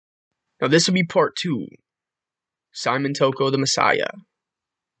Now this will be part 2. Simaon Toko the Messiah.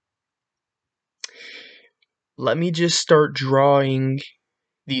 Let me just start drawing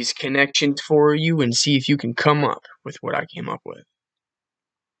these connections for you and see if you can come up with what I came up with.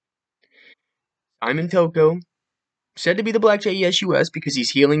 Simaon Toko, said to be the Black Jesus because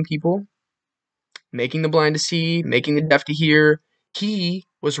he's healing people, making the blind to see, making the deaf to hear. He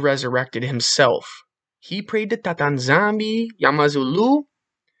was resurrected himself. He prayed to Tata nZambi, Yama Zulu,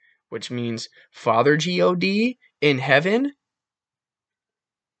 which means Father God in heaven,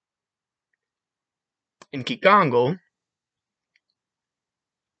 in Kikongo.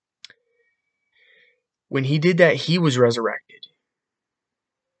 When he did that, he was resurrected.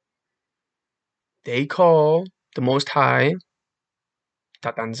 They call the Most High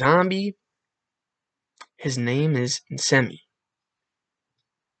Tata nZambi. His name is nSiemi.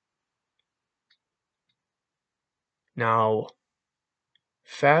 Now,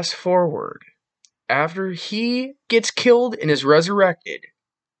 fast forward. After he gets killed and is resurrected,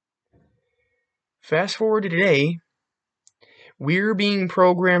 fast forward to today, we're being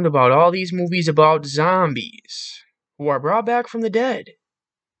programmed about all these movies about zombies who are brought back from the dead.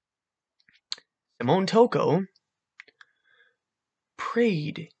 Simaon Toko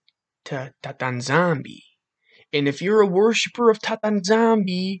prayed to Tata nZambi. And if you're a worshiper of Tata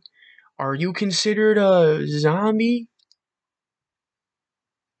nZambi, are you considered a zombie?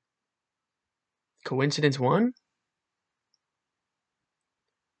 Coincidence 1?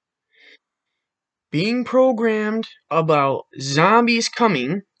 Being programmed about zombies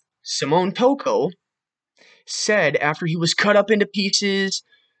coming, Simaon Toko said after he was cut up into pieces,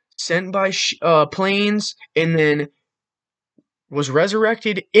 sent by planes, and then was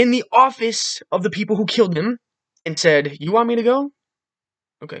resurrected in the office of the people who killed him, and said, "You want me to go?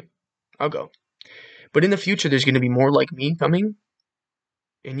 Okay, I'll go. But in the future, there's going to be more like me coming,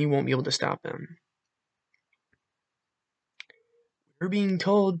 and you won't be able to stop them." We're being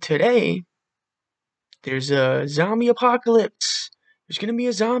told today there's a zombie apocalypse. There's going to be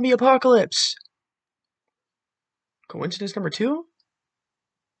a zombie apocalypse. Coincidence number 2?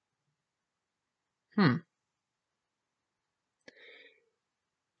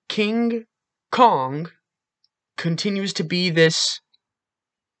 King Kong continues to be this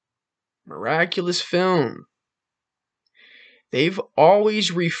miraculous film. They've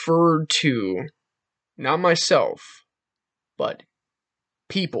always referred to, not myself, but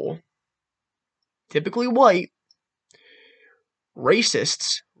people, typically white,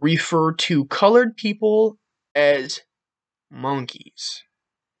 racists refer to colored people as monkeys,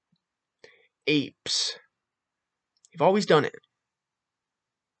 apes. They've always done it.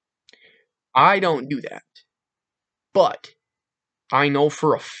 I don't do that. But I know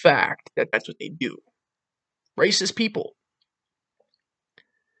for a fact that that's what they do. Racist people.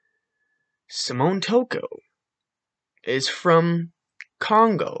 Simaon Toko is from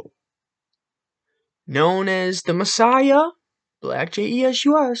Congo, known as the Messiah, Black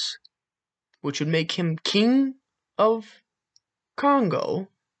Jesus, which would make him king of Congo,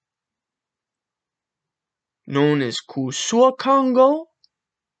 known as Kusua Congo,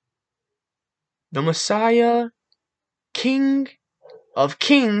 the Messiah, King of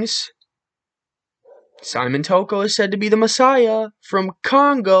Kings. Simaon Toko is said to be the Messiah from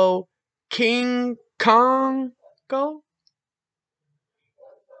Congo, King Congo.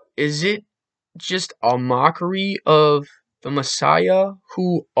 Is it just a mockery of the Messiah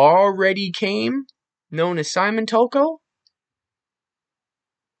who already came, known as Simaon Toko?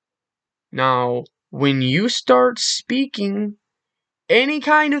 Now, when you start speaking any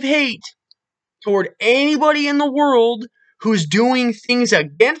kind of hate toward anybody in the world who's doing things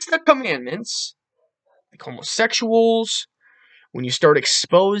against the commandments, like homosexuals, when you start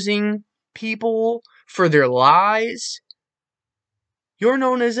exposing people for their lies, you're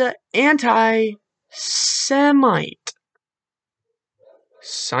known as an anti-Semite.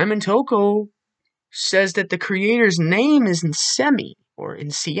 Simaon Toko says that the creator's name is nSiemi, or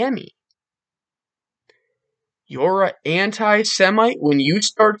nSiemi. You're an anti-Semite when you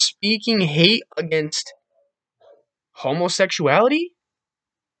start speaking hate against homosexuality?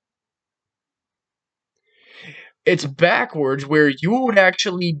 It's backwards, where you would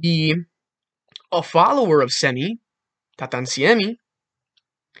actually be a follower of Semi, Tata nSiemi,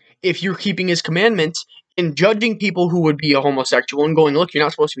 if you're keeping his commandments and judging people who would be a homosexual and going, look, you're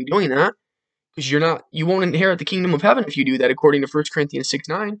not supposed to be doing that, because you won't inherit the kingdom of heaven if you do that, according to 1 Corinthians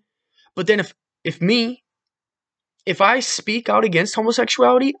 6:9. But then if I speak out against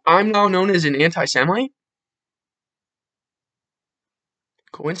homosexuality, I'm now known as an anti-Semite?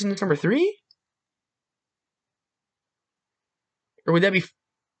 Coincidence number 3? Or would that be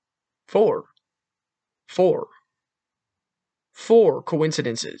Four. Four. Four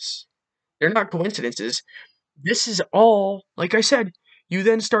coincidences. They're not coincidences. This is all, like I said, you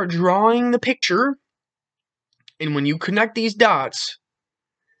then start drawing the picture, and when you connect these dots,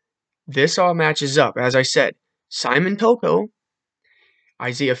 this all matches up. As I said, Simaon Toko,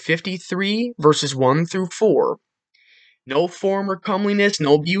 Isaiah 53, verses 1 through 4. No form or comeliness,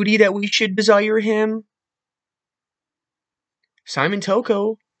 no beauty that we should desire him. Simaon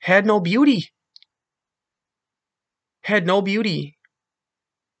Toko had no beauty. Had no beauty.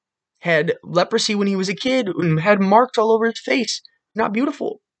 Had leprosy when he was a kid and had marks all over his face. Not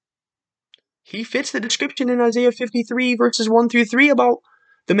beautiful. He fits the description in Isaiah 53, verses 1 through 3 about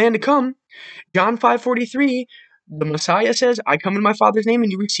the man to come. John 5:43, the Messiah says, I come in my Father's name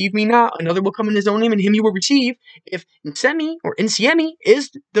and you receive me not. Another will come in his own name and him you will receive. If nSiemi or nSiemi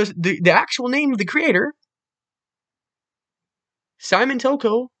is the actual name of the creator, Simaon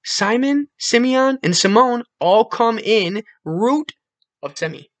Toko, Simon, Simeon, and Simone all come in root of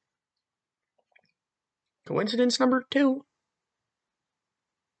Semi. Coincidence number 2.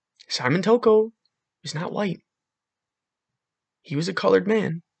 Simaon Toko is not white. He was a colored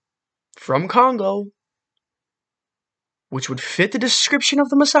man from Congo, which would fit the description of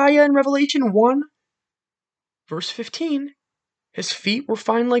the Messiah in Revelation 1, verse 15. His feet were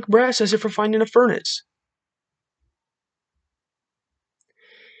fine like brass, as if refined in a furnace.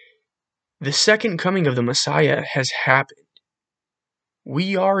 The second coming of the Messiah has happened.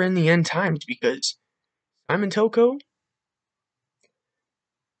 We are in the end times because Simaon Toko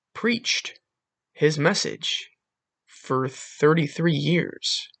preached his message for 33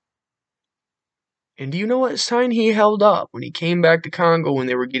 years. And do you know what sign he held up when he came back to Congo when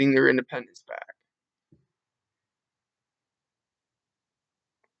they were getting their independence back?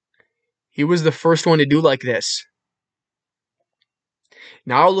 He was the first one to do like this.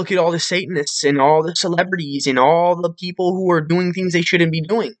 Now look at all the Satanists and all the celebrities and all the people who are doing things they shouldn't be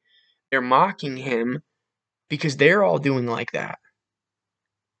doing. They're mocking him because they're all doing like that.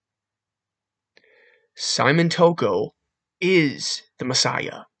 Simaon Toko is the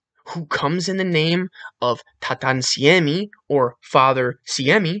Messiah who comes in the name of Tata nSiemi or Father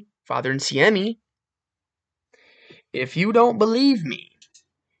nSiemi. If you don't believe me,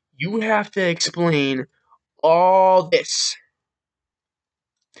 you have to explain all this.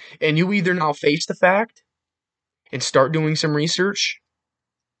 And you either now face the fact and start doing some research,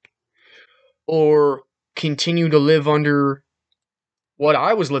 or continue to live under what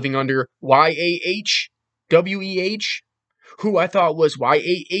I was living under, YAHWEH, who I thought was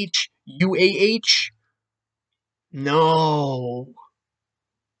YAHUAH. No,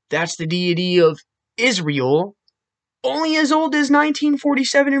 that's the deity of Israel, only as old as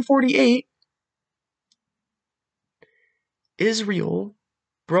 1947 and 48. Israel,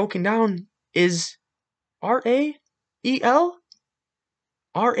 broken down, is Rael.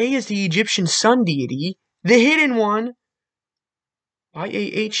 Ra is the Egyptian sun deity, the hidden one.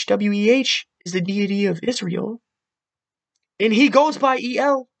 YAHWEH is the deity of Israel, and he goes by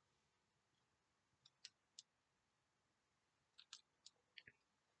El.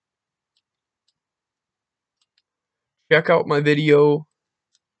 Check out my video,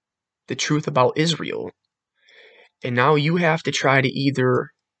 The Truth About Israel. And now you have to try to either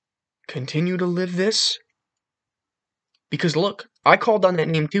continue to live this, because look, I called on that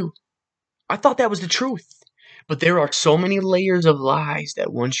name too. I thought that was the truth. But there are so many layers of lies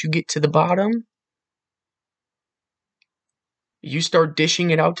that once you get to the bottom, you start dishing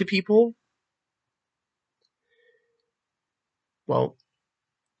it out to people. Well,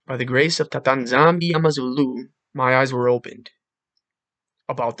 by the grace of Tata nZambi, Yama Zulu, my eyes were opened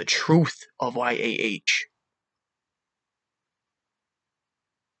about the truth of YAH.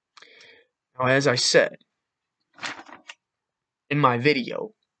 Now, as I said in my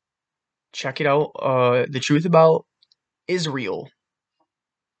video, check it out, The Truth About Israel.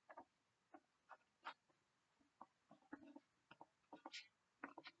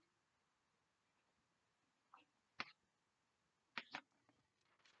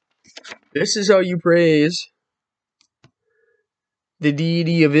 This is how you praise the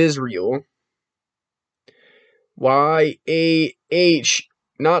deity of Israel. YAH,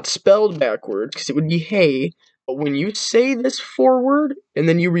 not spelled backwards, because it would be hey, but when you say this forward and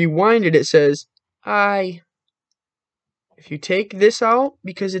then you rewind it, it says I. If you take this out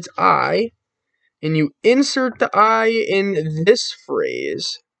because it's I, and you insert the I in this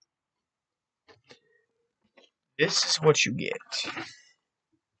phrase, this is what you get.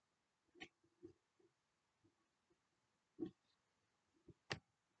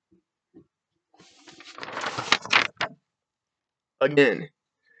 Again,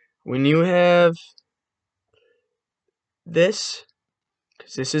 when you have this,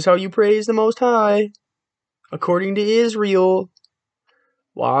 because this is how you praise the Most High, according to Israel.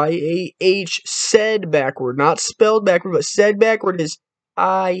 YAH said backward, not spelled backward, but said backward is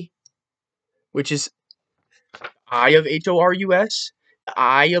I, which is I of HORUS, the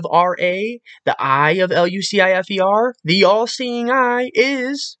I of RA, the I of LUCIFER, the all-seeing eye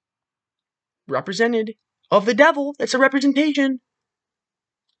is represented of the devil. That's a representation.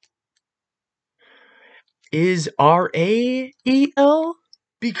 Is RAEL?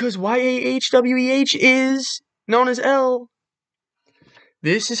 Because YAHWEH is known as L.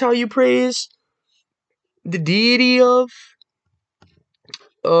 This is how you praise the deity of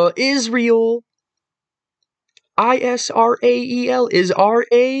Israel. ISRAEL is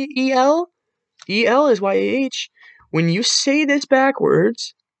RAEL. EL is YAH. When you say this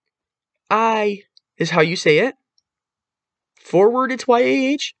backwards, I is how you say it. Forward it's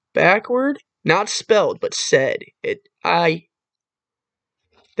YAH. Backward, not spelled, but said. I.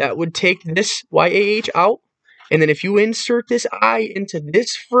 That would take this YAH out. And then if you insert this I into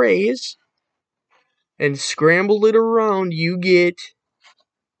this phrase and scramble it around, you get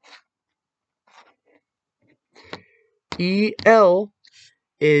EL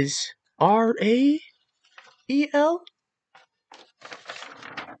is RAEL?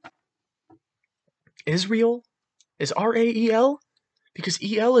 Israel is RAEL? Because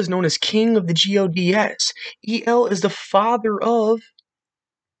EL is known as King of the GODS. EL is the father of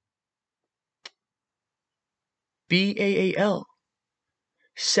BAAL,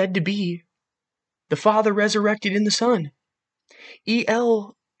 said to be the Father resurrected in the Son.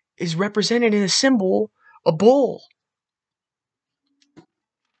 EL is represented in a symbol, a bull.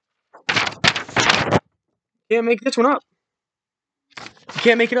 Can't make this one up. You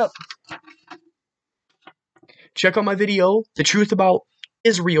can't make it up. Check out my video, The Truth About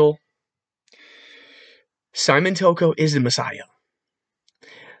Israel. Simaon Toko is the Messiah.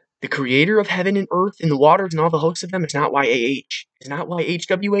 The creator of heaven and earth and the waters and all the hosts of them is not YAH. It's not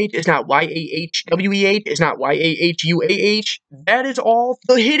YHWH. It's not YAHWEH. It's not YAHUAH. That is all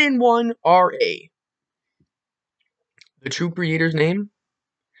the hidden one, RA. The true creator's name?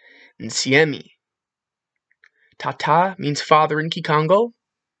 nSiemi. Tata means father in Kikongo.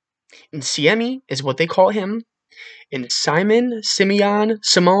 nSiemi is what they call him. And Simaon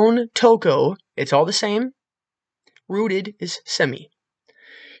Toko, it's all the same. Rooted is Semi.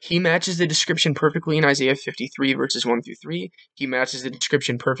 He matches the description perfectly in Isaiah 53 verses 1 through 3. He matches the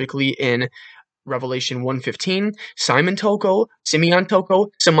description perfectly in Revelation 1:15. Simaon Toko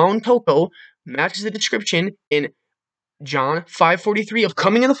matches the description in John 5:43 of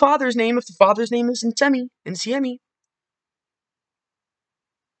coming in the Father's name if the Father's name is nSiemi.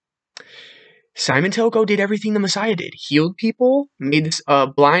 Simaon Toko did everything the Messiah did. Healed people, made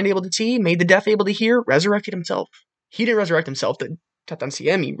the blind able to see, made the deaf able to hear, resurrected himself. He didn't resurrect himself. The Tata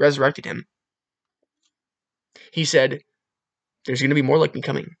nSiemi resurrected him. He said, there's going to be more like me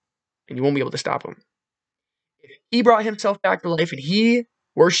coming, and you won't be able to stop him. He brought himself back to life, and he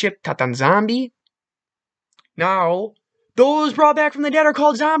worshipped Tata nZambi. Now, those brought back from the dead are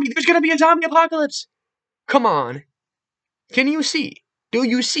called zombie. There's going to be a zombie apocalypse. Come on. Can you see? Do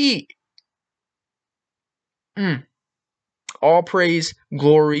you see? All praise,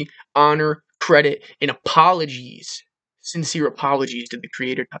 glory, honor, credit, and apologies. Sincere apologies to the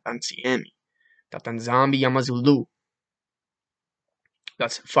creator, Tata nSiemi. Tata nZambi Yama Zulu.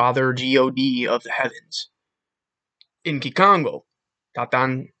 That's Father God of the heavens. In Kikongo,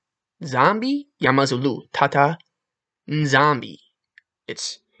 Tata nZambi Yama Zulu. Tata nZambi.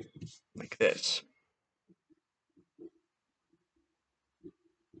 It's like this.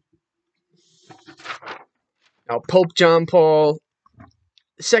 Now, Pope John Paul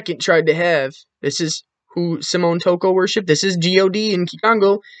II tried to have, this is who Simaon Toko worshipped. This is God in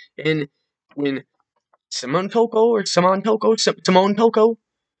Kikongo. And when Simaon Toko,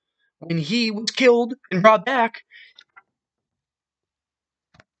 when he was killed and brought back,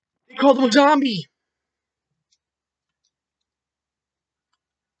 they called him a zombie.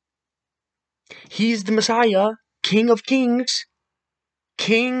 He's the Messiah, King of Kings,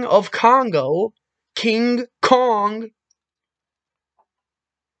 King of Congo, King Kong.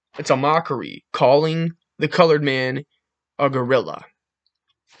 It's a mockery, calling the colored man a gorilla.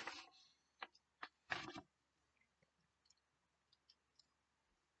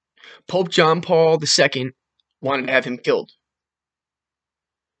 Pope John Paul II wanted to have him killed.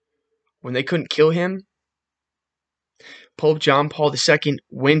 When they couldn't kill him, Pope John Paul II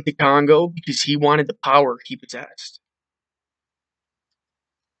went to Congo because he wanted the power he possessed.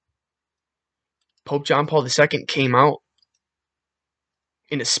 Pope John Paul II came out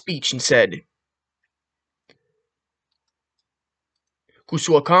in a speech and said,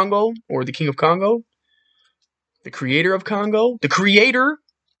 Kusua Congo, or the King of Congo, the creator of Congo, the creator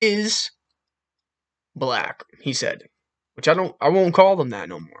is black, he said. Which I won't call them that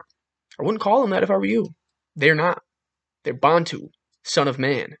no more. I wouldn't call them that if I were you. They're not. They're Bantu, son of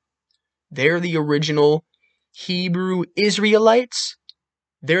man. They're the original Hebrew Israelites.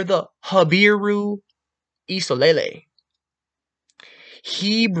 They're the Habiru Isolele.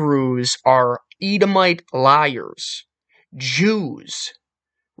 Hebrews are Edomite liars. Jews.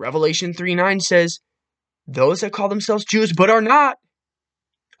 Revelation 3:9 says, those that call themselves Jews but are not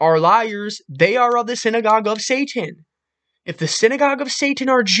are liars. They are of the synagogue of Satan. If the synagogue of Satan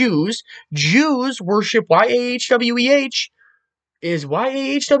are Jews, Jews worship YAHWEH. Is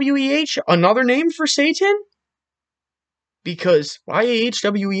YAHWEH another name for Satan? Because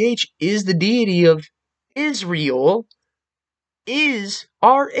YAHWEH is the deity of Israel. Is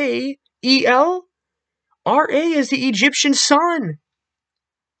R-A-E-L? Ra is the Egyptian sun.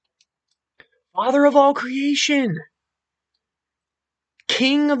 Father of all creation.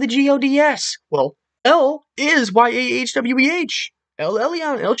 King of the GODS. Well, L is YAHWEH. El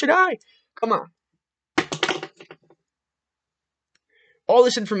Elyon, El Shaddai. Come on. All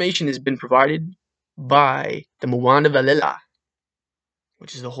this information has been provided by the Mwanda Valila,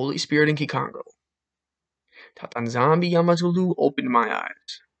 which is the Holy Spirit in Kikongo. Tata nZambi Yama Zulu opened my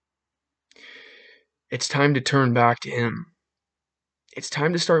eyes. It's time to turn back to him. It's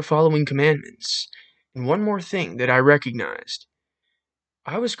time to start following commandments. And one more thing that I recognized.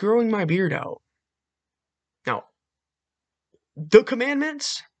 I was growing my beard out. Now, the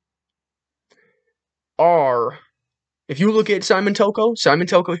commandments are, if you look at Simaon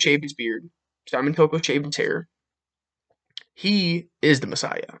Toko shaved his beard. Simaon Toko shaved his hair. He is the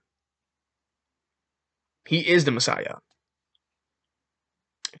Messiah. He is the Messiah.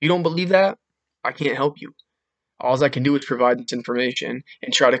 If you don't believe that, I can't help you. All I can do is provide this information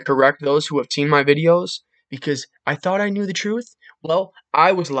and try to correct those who have seen my videos because I thought I knew the truth. Well,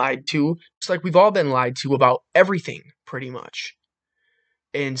 I was lied to, just like we've all been lied to about everything, pretty much.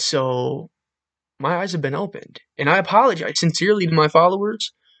 And so my eyes have been opened. And I apologize sincerely to my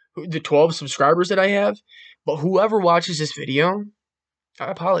followers, the 12 subscribers that I have. But whoever watches this video, I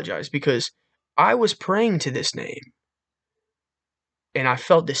apologize because I was praying to this name. And I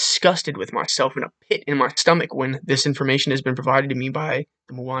felt disgusted with myself in a pit in my stomach when this information has been provided to me by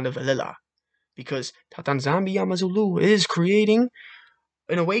the Mwanda Valila. Because Tata nZambi Yama Zulu is creating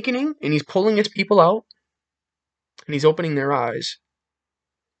an awakening, and he's pulling his people out, and he's opening their eyes.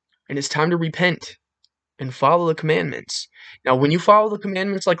 And it's time to repent and follow the commandments. Now, when you follow the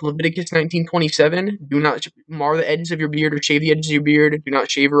commandments like Leviticus 19:27, do not mar the edges of your beard or shave the edges of your beard. Do not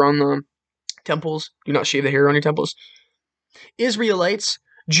shave around the temples. Do not shave the hair on your temples. Israelites,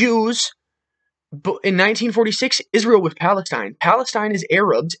 Jews, in 1946, Israel was Palestine. Palestine is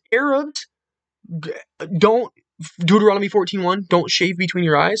Arabs. Arabs don't, Deuteronomy 14:1, don't shave between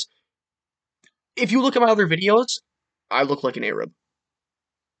your eyes. If you look at my other videos, I look like an Arab.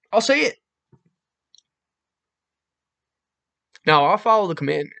 I'll say it. Now, I'll follow the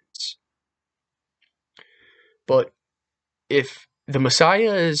commandments. But if the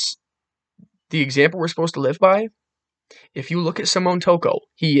Messiah is the example we're supposed to live by, if you look at Simaon Toko,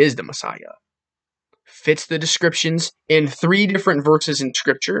 he is the Messiah. Fits the descriptions in 3 different verses in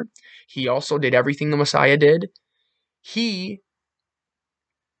Scripture. He also did everything the Messiah did. He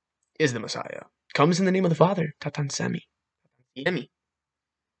is the Messiah. Comes in the name of the Father. Tata nSiemi.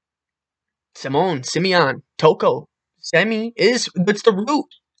 Simeon, Toko. Semi it's the root.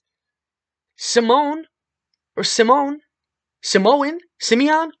 Simone, or Simeon,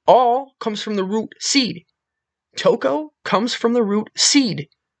 Simeon, all comes from the root seed. Toko comes from the root seed.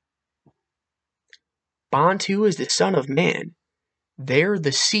 Bantu is the son of man. They're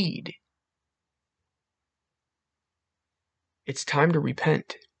the seed. It's time to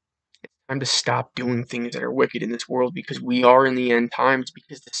repent. It's time to stop doing things that are wicked in this world because we are in the end times,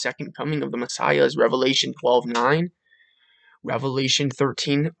 because the second coming of the Messiah is Revelation 12:9. Revelation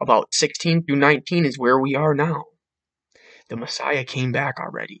 13, about 16 through 19 is where we are now. The Messiah came back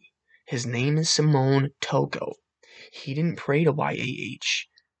already. His name is Simaon Toko. He didn't pray to YAH.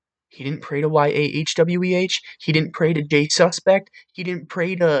 He didn't pray to YAHWEH. He didn't pray to J Suspect. He didn't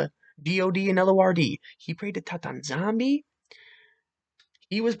pray to DOD and LORD. He prayed to Tata nZambi.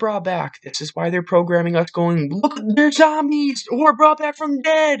 He was brought back. This is why they're programming us going, look, they're zombies who are brought back from the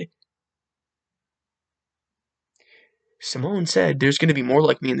dead. Simaon said there's going to be more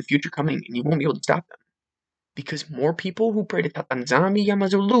like me in the future coming, and you won't be able to stop them. Because more people who pray to Tata nZambi Yama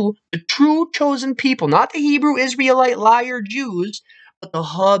Zulu, the true chosen people, not the Hebrew Israelite liar Jews, But the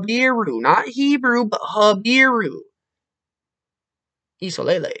Habiru, not Hebrew, but Habiru,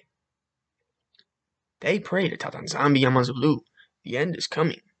 Isolele, they pray to Tata nZambi Yama Zulu. The end is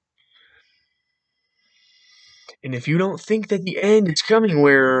coming. And if you don't think that the end is coming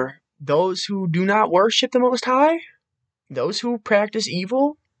where those who do not worship the Most High, those who practice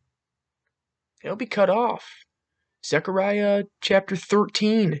evil, they'll be cut off. Zechariah chapter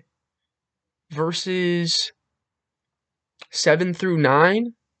 13, verses 7 through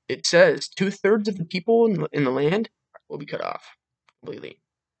 9, it says 2/3 of the people in the land will be cut off completely.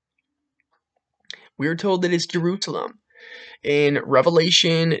 We are told that it's Jerusalem. In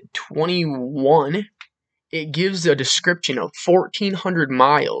Revelation 21, it gives a description of 1,400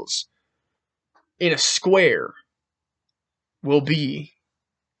 miles in a square will be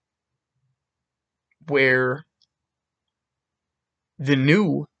where the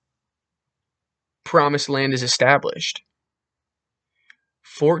new promised land is established.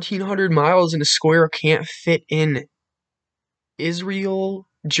 1,400 miles in a square can't fit in Israel,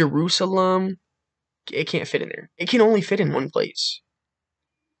 Jerusalem. It can't fit in there. It can only fit in one place.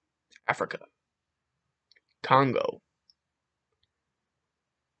 Africa. Congo.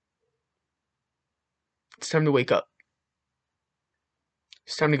 It's time to wake up.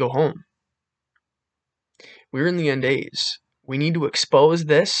 It's time to go home. We're in the end days. We need to expose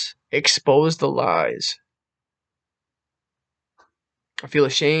this, expose the lies. I feel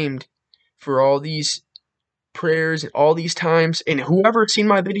ashamed for all these prayers and all these times, and whoever's seen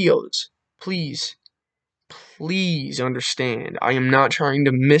my videos, please understand. I am not trying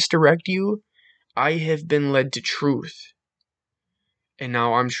to misdirect you. I have been led to truth. And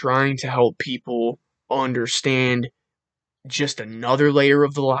now I'm trying to help people understand just another layer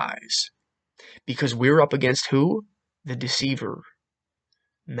of the lies. Because we're up against who? The deceiver.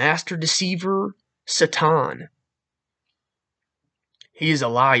 Master deceiver, Satan. He is a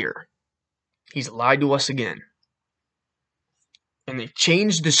liar. He's lied to us again. And they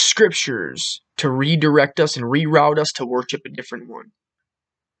changed the scriptures to redirect us and reroute us to worship a different one.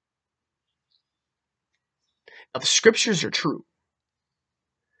 Now, the scriptures are true.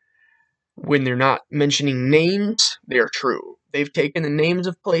 When they're not mentioning names, they are true. They've taken the names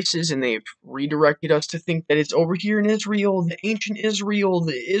of places and they've redirected us to think that it's over here in Israel, the ancient Israel,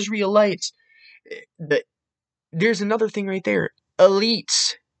 the Israelites. There's another thing right there.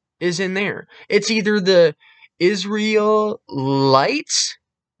 Elites is in there. It's either the Israelites,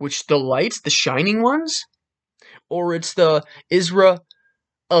 which the lights, the shining ones, or it's the Israelites.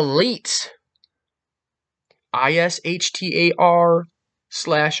 ISHTAR/RA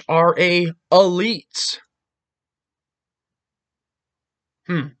elites.